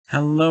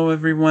Hello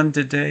everyone,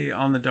 today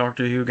on the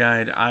Doctor Who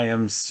Guide, I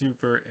am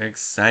super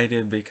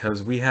excited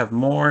because we have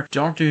more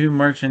Doctor Who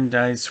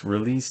merchandise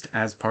released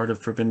as part of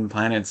Forbidden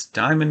Planet's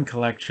Diamond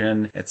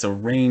Collection. It's a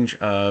range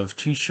of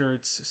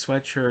t-shirts,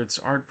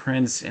 sweatshirts, art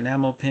prints,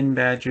 enamel pin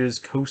badges,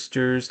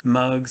 coasters,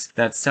 mugs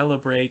that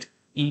celebrate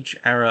each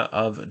era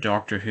of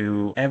Doctor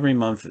Who. Every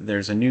month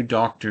there's a new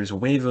Doctor's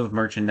wave of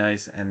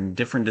merchandise and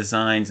different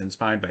designs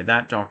inspired by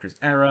that Doctor's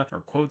era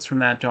or quotes from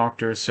that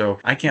Doctor. So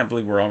I can't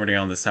believe we're already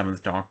on the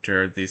 7th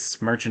Doctor.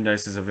 This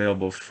merchandise is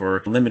available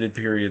for limited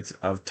periods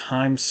of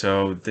time,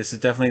 so this is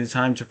definitely the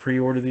time to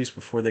pre-order these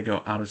before they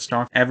go out of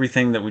stock.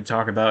 Everything that we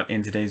talk about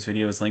in today's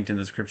video is linked in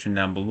the description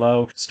down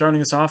below.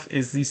 Starting us off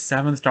is the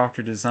 7th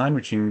Doctor design,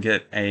 which you can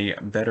get a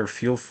better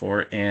feel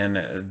for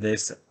in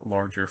this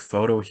larger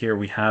photo here.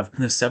 We have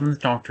the 7th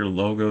Doctor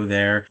logo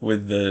there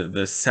with the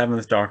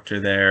 7th Doctor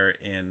there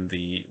in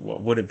the what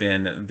would have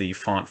been the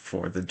font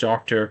for the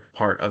Doctor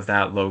part of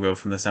that logo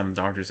from the 7th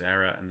Doctor's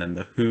era, and then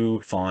the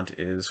Who font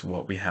is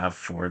what we have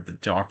for the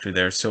Doctor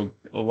there. So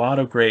a lot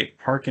of great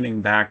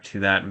harkening back to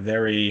that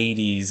very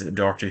 80s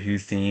Doctor Who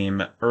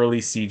theme, early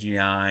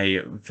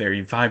CGI,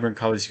 very vibrant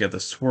colors. You got the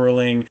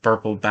swirling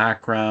purple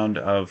background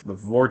of the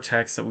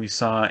vortex that we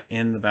saw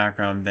in the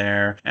background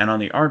there, and on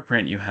the art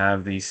print you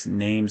have these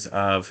names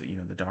of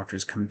the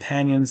Doctor's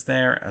companions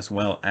there, as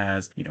well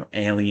as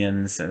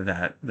aliens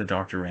that the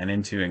Doctor ran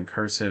into in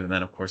cursive, and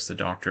then of course the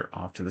Doctor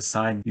off to the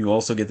side. You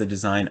also get the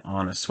design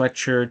on a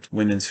sweatshirt,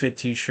 women's fit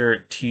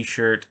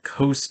t-shirt,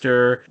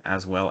 coaster,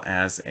 as well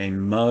as a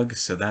mug.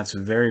 So that's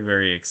very,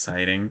 very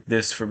exciting.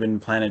 This Forbidden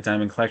Planet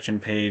Diamond Collection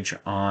page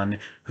on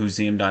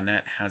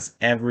Whoseum.net has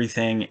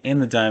everything in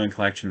the Diamond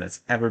Collection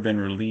that's ever been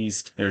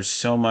released. There's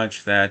so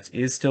much that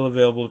is still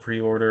available to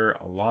pre-order.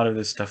 A lot of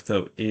this stuff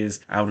though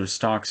is out of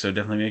stock, so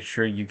definitely make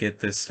sure you get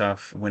this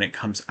stuff when it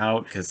comes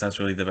out, because that's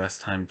really the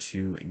best time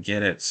to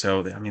get it.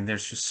 So I mean,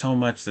 there's just so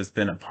much that's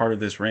been a part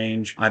of this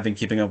range. I've been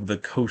keeping up with the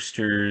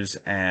coasters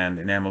and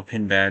enamel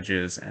pin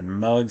badges and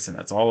mugs, and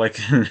that's all I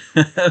can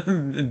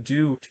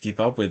do to keep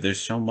up with.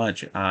 There's so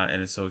much,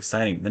 and it's so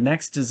exciting. The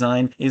next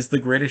design is The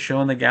Greatest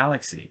Show in the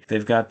Galaxy.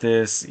 They've got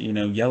this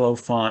yellow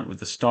font with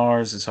the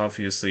stars. This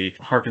obviously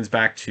harkens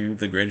back to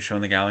the Greatest Show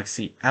in the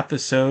Galaxy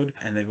episode,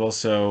 and they've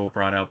also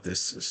brought out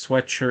this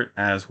sweatshirt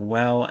as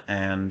well,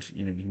 and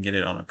you can get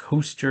it on a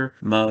coaster,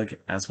 mug,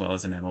 as well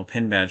as enamel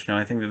pin badge. Now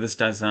I think that this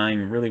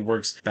design really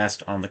works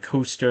best on the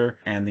coaster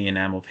and the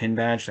enamel pin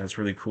badge. That's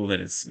really cool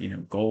that it's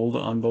gold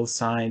on both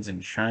sides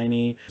and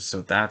shiny,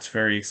 so that's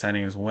very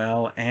exciting as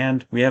well.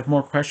 And we have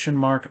more question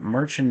mark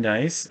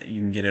merchandise.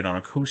 You can get it on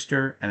a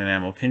coaster, an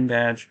enamel pin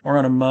badge, or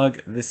on a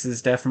mug. This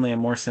is definitely a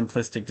more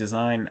simplistic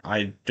design.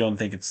 I don't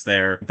think it's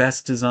their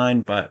best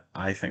design, but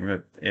I think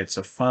that it's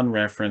a fun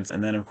reference.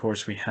 And then of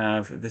course we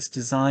have this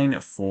design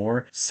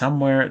for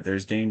Somewhere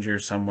There's Danger,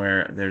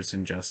 Somewhere There's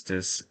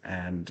Injustice,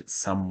 and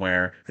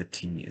Somewhere the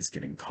Tea is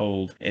Getting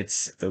Cold.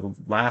 It's the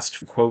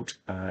last quote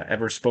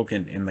ever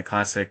spoken in the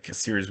classic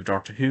series of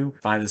Doctor Who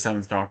by the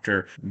 7th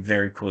Doctor.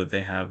 Very cool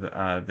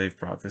that they've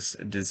brought this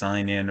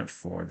design in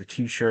for the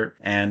t-shirt.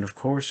 And of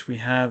course we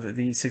have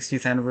the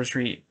 60th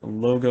anniversary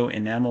logo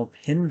enamel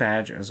pin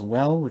badge as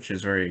well, which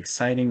is very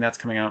exciting. That's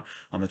coming out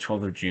on the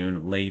 12th of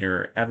June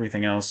later.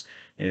 Everything else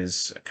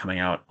is coming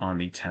out on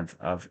the 10th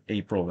of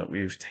April that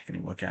we've taken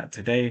a look at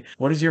today.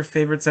 What is your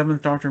favorite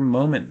 7th Doctor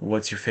moment?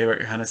 What's your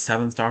favorite kind of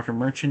 7th Doctor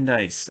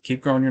merchandise?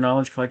 Keep growing your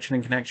knowledge collection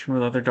and connection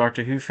with other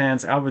Doctor Who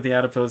fans. Albert the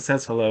Adipose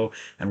says hello,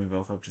 and we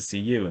both hope to see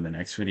you in the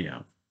next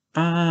video.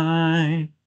 Bye!